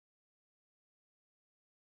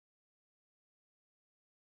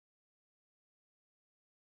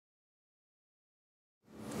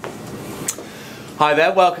Hi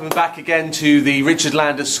there, welcome back again to the Richard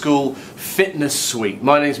Landers School Fitness Suite.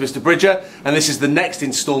 My name is Mr. Bridger and this is the next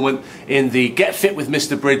instalment in the Get Fit with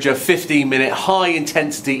Mr. Bridger 15-minute high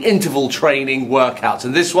intensity interval training workouts,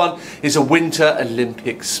 and this one is a Winter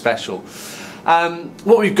Olympics special.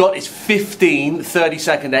 What we've got is 15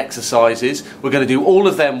 30-second exercises. We're going to do all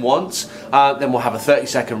of them once, then we'll have a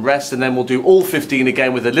 30-second rest, and then we'll do all 15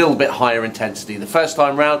 again with a little bit higher intensity. The first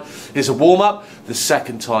time round is a warm-up. The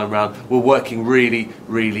second time round we're working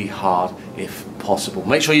really hard if possible.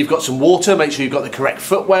 Make sure you've got some water, make sure you've got the correct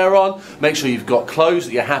footwear on, make sure you've got clothes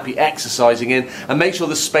that you're happy exercising in, and make sure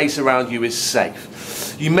the space around you is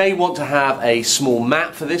safe. You may want to have a small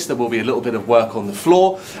mat for this. There will be a little bit of work on the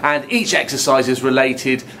floor, and each exercise is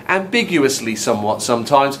related ambiguously somewhat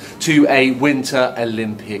sometimes to a Winter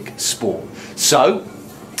Olympic sport. So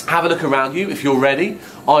have a look around you. If you're ready,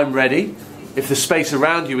 I'm ready. If the space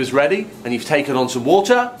around you is ready and you've taken on some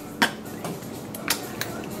water,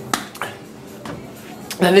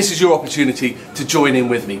 then this is your opportunity to join in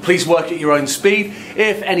with me. Please work at your own speed.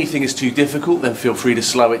 If anything is too difficult, then feel free to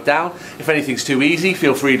slow it down. If anything's too easy,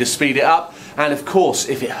 feel free to speed it up. And of course,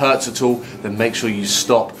 if it hurts at all, then make sure you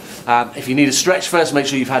stop. If you need a stretch first, make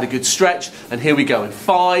sure you've had a good stretch. And here we go in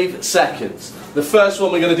 5 seconds. The first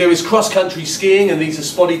one we're going to do is cross-country skiing, and these are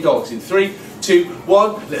spotty dogs. In 3, 2,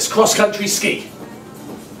 1, let's cross-country ski.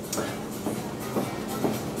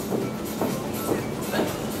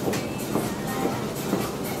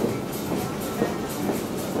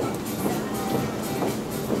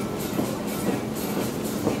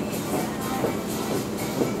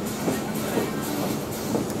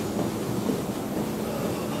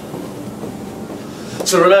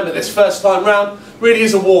 So remember, this first time round really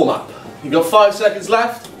is a warm-up. You've got 5 seconds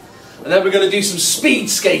left, and then we're going to do some speed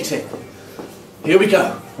skating. Here we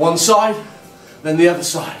go. One side, then the other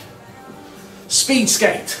side. Speed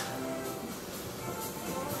skate.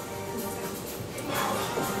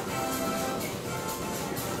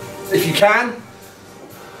 If you can,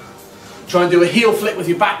 try and do a heel flip with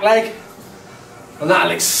your back leg, and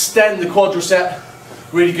that'll extend the quadricep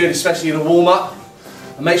really good, especially in a warm-up.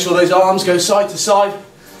 And make sure those arms go side to side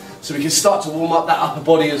so we can start to warm up that upper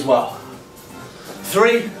body as well.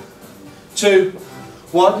 3, 2,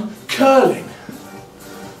 1, curling.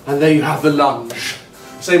 And there you have the lunge.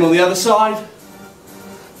 Same on the other side.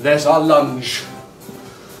 There's our lunge.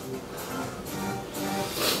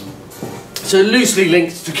 So loosely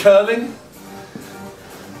linked to curling,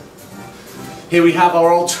 here we have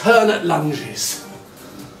our alternate lunges.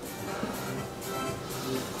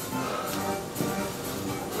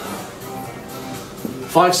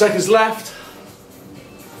 5 seconds left,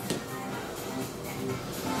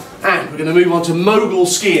 and we're going to move on to mogul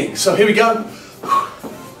skiing. So here we go.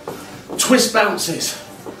 Twist bounces.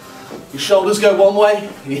 Your shoulders go one way,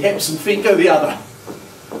 your hips and feet go the other.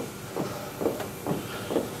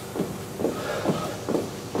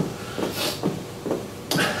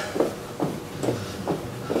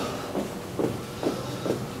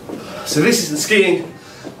 So this is the skiing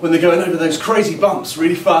when they're going over those crazy bumps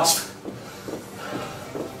really fast.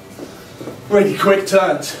 Really quick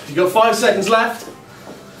turns. You've got 5 seconds left.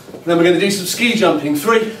 Then we're going to do some ski jumping.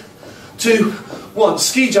 3, 2, 1.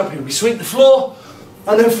 Ski jumping. We sweep the floor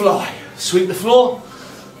and then fly. Sweep the floor,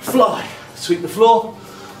 fly. Sweep the floor,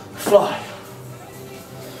 fly.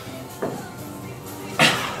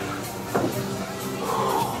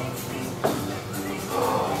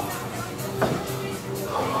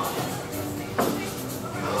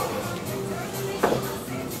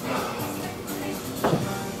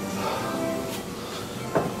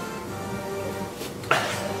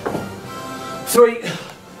 Three,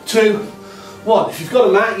 2, 1. If you've got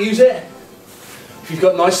a mat, use it. If you've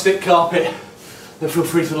got nice thick carpet, then feel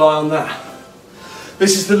free to lie on that.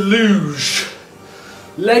 This is the luge.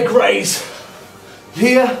 Leg raise.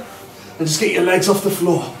 Here, and just get your legs off the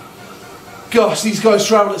floor. Gosh, these guys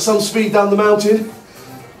travel at some speed down the mountain.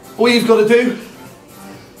 All you've got to do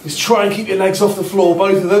is try and keep your legs off the floor,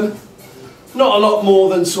 both of them. Not a lot more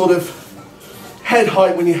than sort of head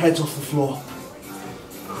height when your head's off the floor.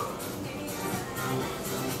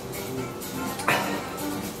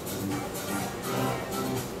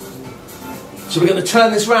 So we're going to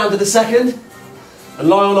turn this round in a second and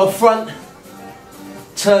lie on our front,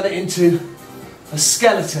 turn it into a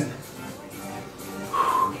skeleton.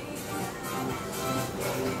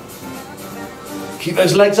 Keep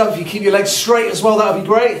those legs up. If you keep your legs straight as well, that would be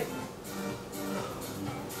great.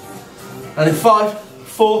 And in 5,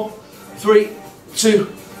 4, 3, 2,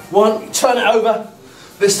 1, turn it over.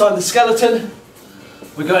 This time the skeleton.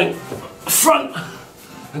 We're going front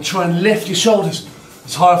and try and lift your shoulders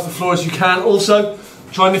as high off the floor as you can. Also,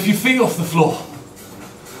 try and lift your feet off the floor.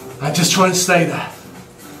 And just try and stay there.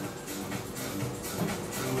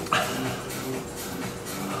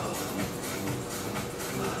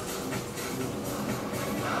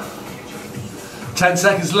 Ten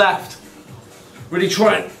seconds left. Really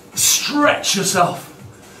try and stretch yourself.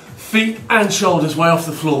 Feet and shoulders way off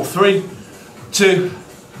the floor. 3, 2,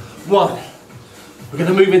 1. We're going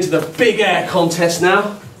to move into the big air contest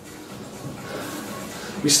now.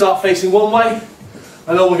 We start facing one way,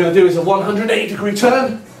 and all we're going to do is a 180-degree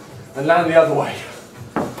turn and land the other way.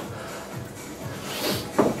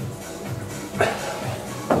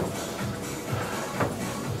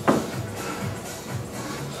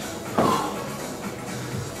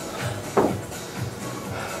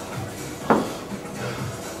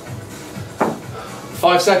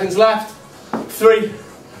 Five seconds left. 3,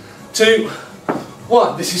 2,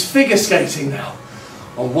 1. This is figure skating now.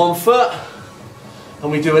 On one foot,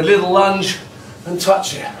 and we do a little lunge and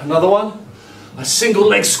touch it. Another one, a single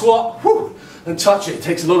leg squat, whoo, and touch it. It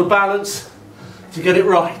takes a lot of balance to get it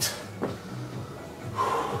right.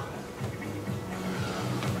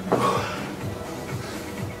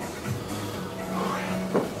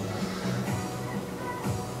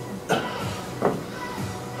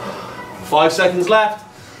 Five seconds left.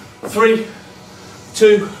 3,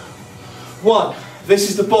 2, 1. This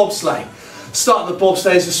is the bobsleigh. Start the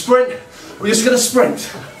bobsleigh as a sprint. We're just going to sprint.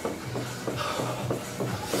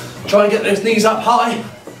 Try and get those knees up high.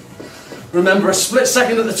 Remember, a split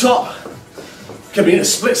second at the top can be a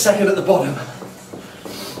split second at the bottom.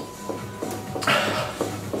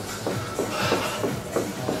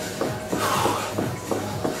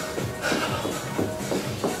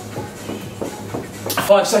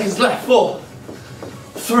 Five seconds left. 4,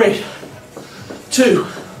 3, 2,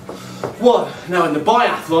 1. Now in the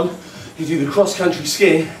biathlon, you do the cross-country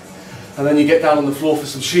skiing, and then you get down on the floor for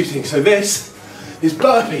some shooting. So this is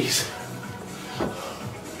burpees.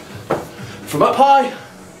 From up high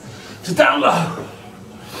to down low.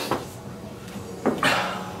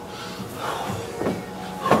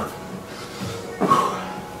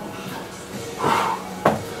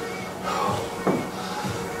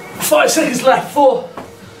 Five seconds left. 4,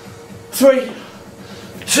 3,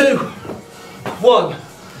 2, 1.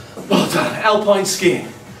 Well done. Alpine skiing.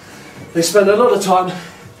 They spend a lot of time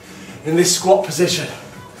in this squat position.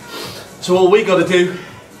 So all we got to do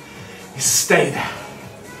is stay there.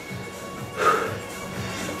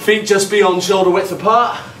 Feet just beyond shoulder width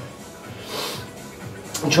apart.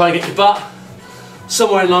 And try and get your butt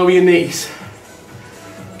somewhere in line with your knees.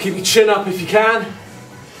 Keep your chin up if you can.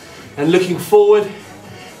 And looking forward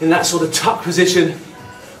in that sort of tuck position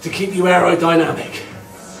to keep you aerodynamic.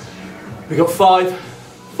 We've got 5,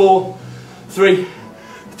 4, 3,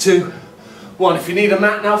 2, 1. If you need a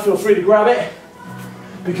mat now, feel free to grab it.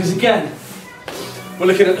 Because again, we're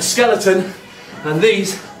looking at the skeleton, and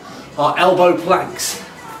these are elbow planks.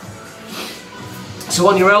 So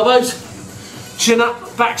on your elbows, chin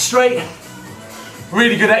up, back straight.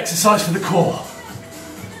 Really good exercise for the core.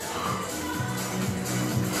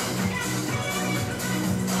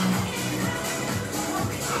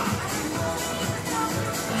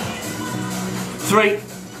 Three,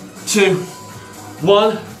 2,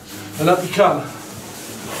 1, and up you come.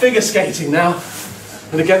 Figure skating now.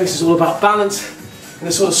 And again, this is all about balance in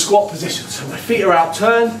a sort of squat position. So my feet are out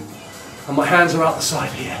turned, and my hands are out the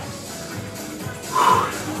side here.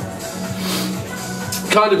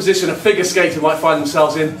 Kind of position a figure skater might find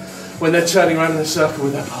themselves in when they're turning around in a circle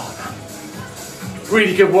with their partner.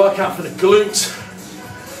 Really good workout for the glutes,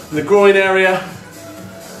 and the groin area,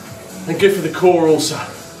 and good for the core also.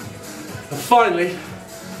 And finally,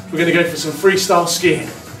 we're going to go for some freestyle skiing,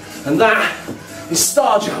 and that is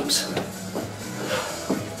star jumps.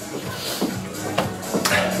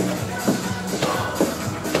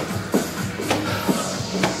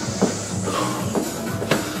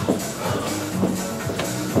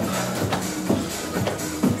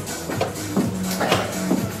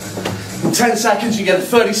 In 10 seconds you get a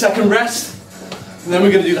 30-second rest, and then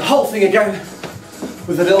we're going to do the whole thing again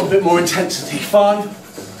with a little bit more intensity. 5,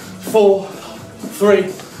 4,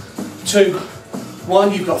 3, 2,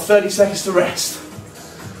 1. You've got 30 seconds to rest.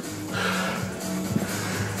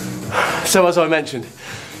 So as I mentioned,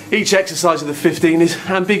 each exercise of the 15 is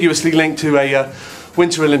ambiguously linked to a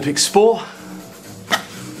Winter Olympic sport.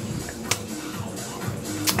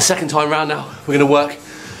 Second time round now, we're going to work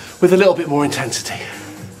with a little bit more intensity.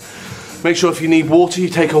 Make sure if you need water, you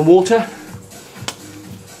take on water.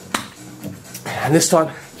 And this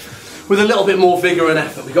time, with a little bit more vigour and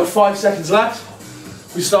effort. We've got 5 seconds left.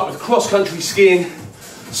 We start with cross-country skiing,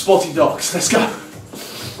 spotty dogs. Let's go.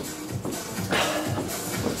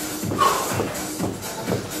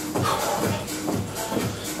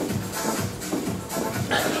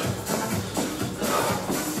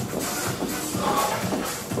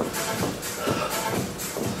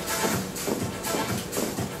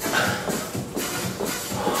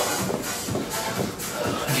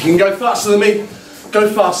 If you can go faster than me,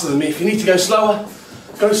 go faster than me. If you need to go slower,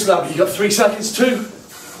 go slower. You've got 3 seconds, 2,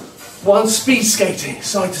 1, speed skating,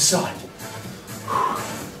 side to side.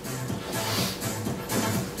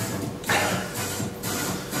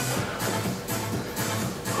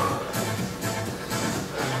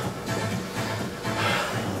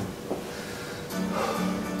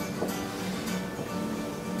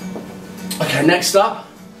 Okay, next up,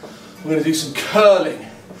 we're going to do some curling,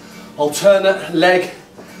 alternate leg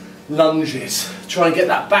lunges. Try and get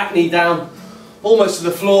that back knee down, almost to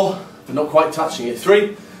the floor, but not quite touching it.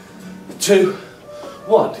 3, 2,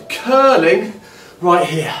 1. Curling right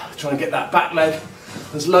here. Try and get that back leg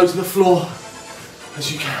as low to the floor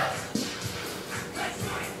as you can.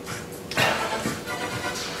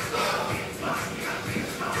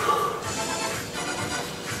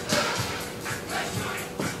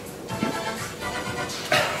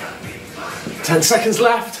 Ten seconds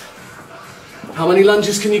left. How many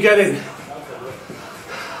lunges can you get in?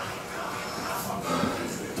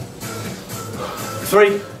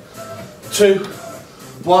 3, 2,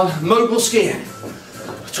 1. Mogul skiing.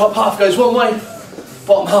 Top half goes one way,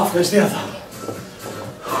 bottom half goes the other.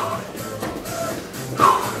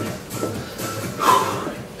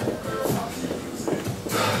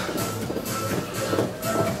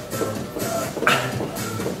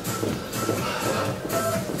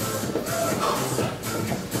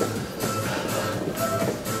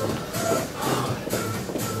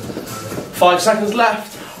 Five seconds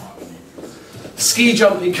left. Ski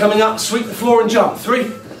jumping coming up, sweep the floor and jump.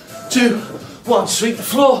 3, 2, 1. Sweep the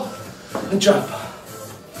floor and jump.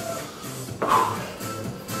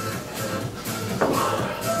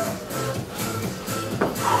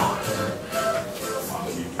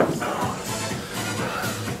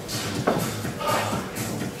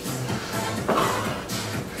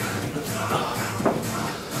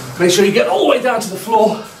 Make sure you get all the way down to the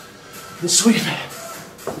floor and sweep it.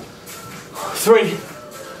 3,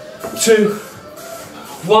 2,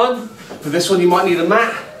 1. For this one you might need a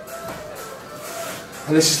mat.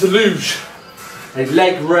 And this is the luge, a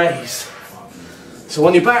leg raise. So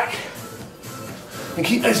on your back, and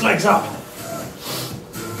keep those legs up.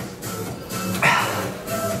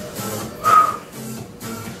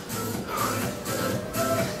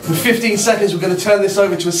 In 15 seconds we're going to turn this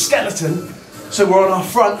over to a skeleton, so we're on our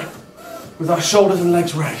front with our shoulders and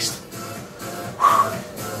legs raised.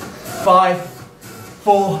 5,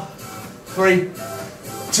 4, 3,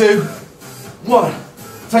 2, 1.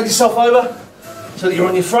 Turn yourself over so that you're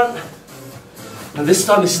on your front. And this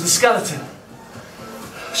time, this is the skeleton.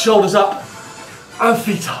 Shoulders up and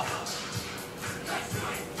feet up.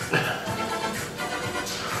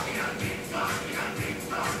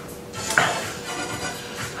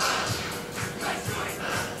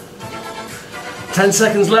 Ten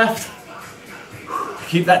seconds left.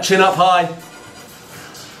 Keep that chin up high.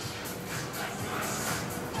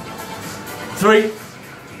 3,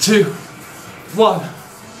 2, 1.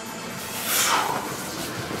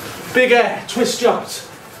 Big air, twist jumps.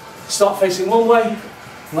 Start facing one way,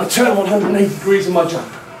 and I turn 180 degrees in my jump.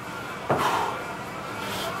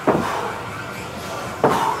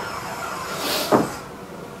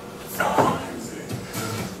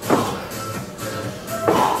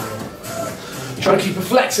 Try to keep a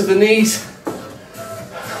flex of the knees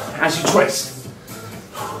as you twist.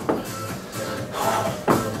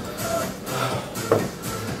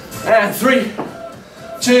 And 3,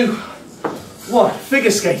 2, 1.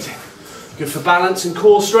 Figure skating. Good for balance and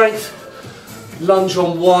core strength. Lunge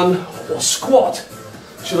on one, or squat,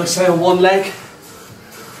 should I say, on one leg.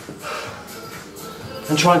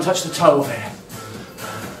 And try and touch the toe of it.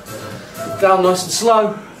 Down nice and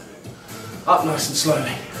slow, up nice and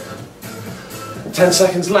slowly. 10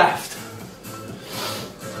 seconds left.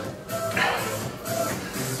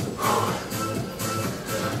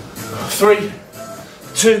 3,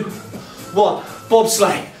 2, 1.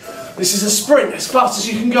 Bobsleigh. This is a sprint as fast as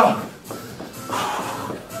you can go.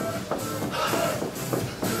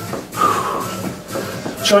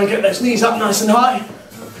 Try and get those knees up nice and high.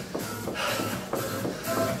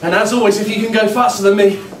 And as always, if you can go faster than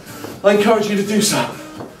me, I encourage you to do so.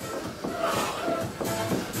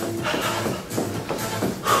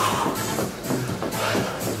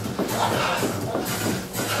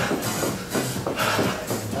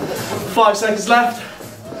 Five seconds left.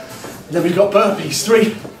 And then we've got burpees.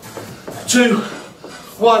 3, 2,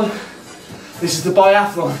 1. This is the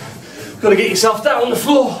biathlon. Got to get yourself down on the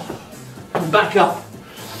floor and back up.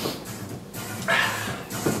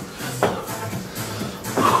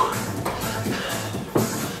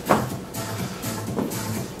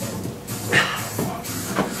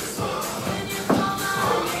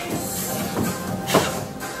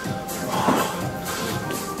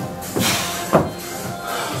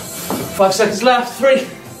 5 seconds left. 3,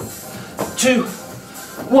 2,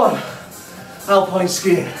 1. Alpine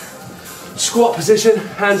skiing. Squat position,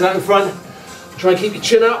 hands out in front. Try and keep your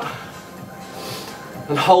chin up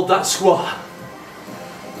and hold that squat.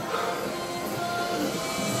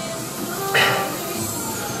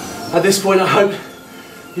 At this point, I hope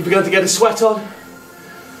you've begun to get a sweat on.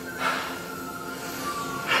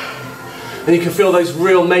 And you can feel those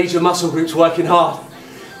real major muscle groups working hard,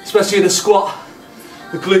 especially in a squat.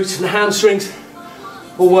 The glutes and the hamstrings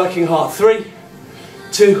all working hard. 3,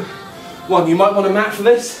 2, 1. You might want a mat for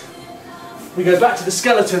this. We go back to the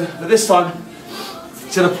skeleton, but this time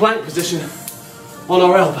it's in a plank position on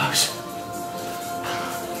our elbows.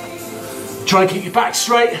 Try and keep your back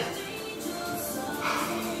straight.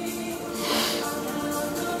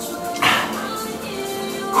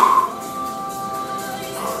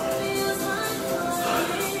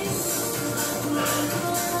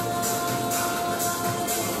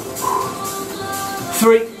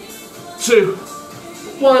 Three, 2,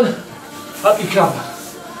 1, up you come.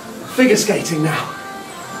 Figure skating now.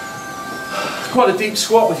 Quite a deep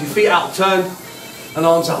squat with your feet out turned and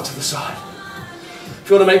arms out to the side. If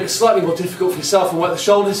you want to make it slightly more difficult for yourself and work the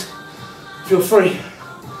shoulders, feel free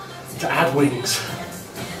to add wings.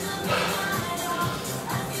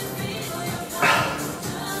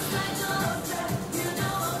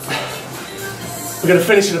 We're going to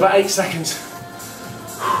finish in about 8 seconds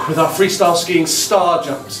with our freestyle skiing star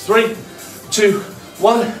jumps. 3, 2,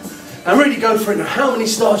 1, and really go for it now. How many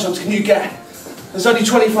star jumps can you get? There's only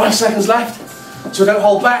 25 seconds left, so don't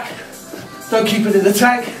hold back. Don't keep it in the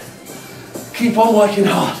tank. Keep on working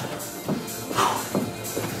hard.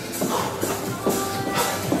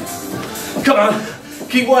 Come on,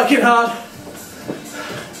 keep working hard.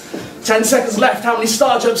 10 seconds left. How many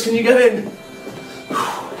star jumps can you get in?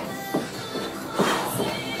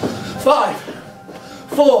 5,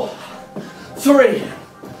 4, 3,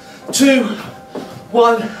 2,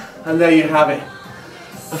 1, and there you have it.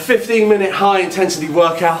 A 15-minute high-intensity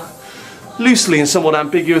workout, loosely and somewhat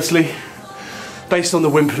ambiguously, based on the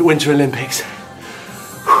Winter Olympics.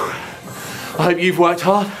 I hope you've worked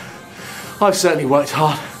hard. I've certainly worked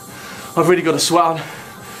hard. I've really got a sweat on, and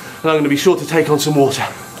I'm going to be sure to take on some water.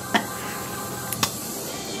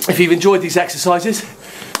 If you've enjoyed these exercises,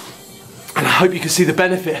 and I hope you can see the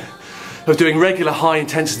benefit of doing regular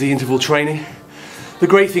high-intensity interval training, the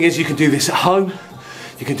great thing is you can do this at home,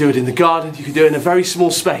 you can do it in the garden, you can do it in a very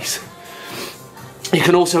small space. You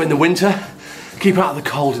can also, in the winter, keep out of the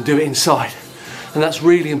cold and do it inside. And that's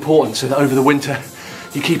really important, so that over the winter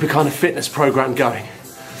you keep a kind of fitness program going.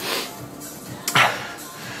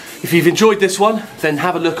 If you've enjoyed this one, then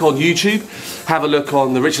have a look on YouTube, have a look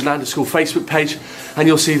on the Richard Lander School Facebook page, and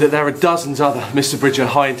you'll see that there are dozens other Mr. Bridger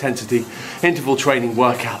high-intensity interval training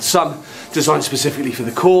workouts. Some designed specifically for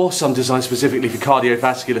the core, some designed specifically for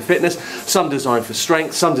cardiovascular fitness, some designed for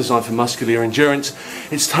strength, some designed for muscular endurance.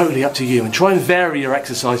 It's totally up to you, and try and vary your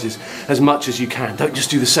exercises as much as you can. Don't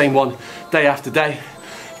just do the same one day after day.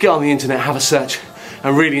 Get on the internet, have a search,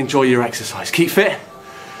 and really enjoy your exercise. Keep fit,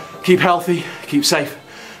 keep healthy, keep safe,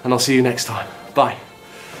 and I'll see you next time. Bye.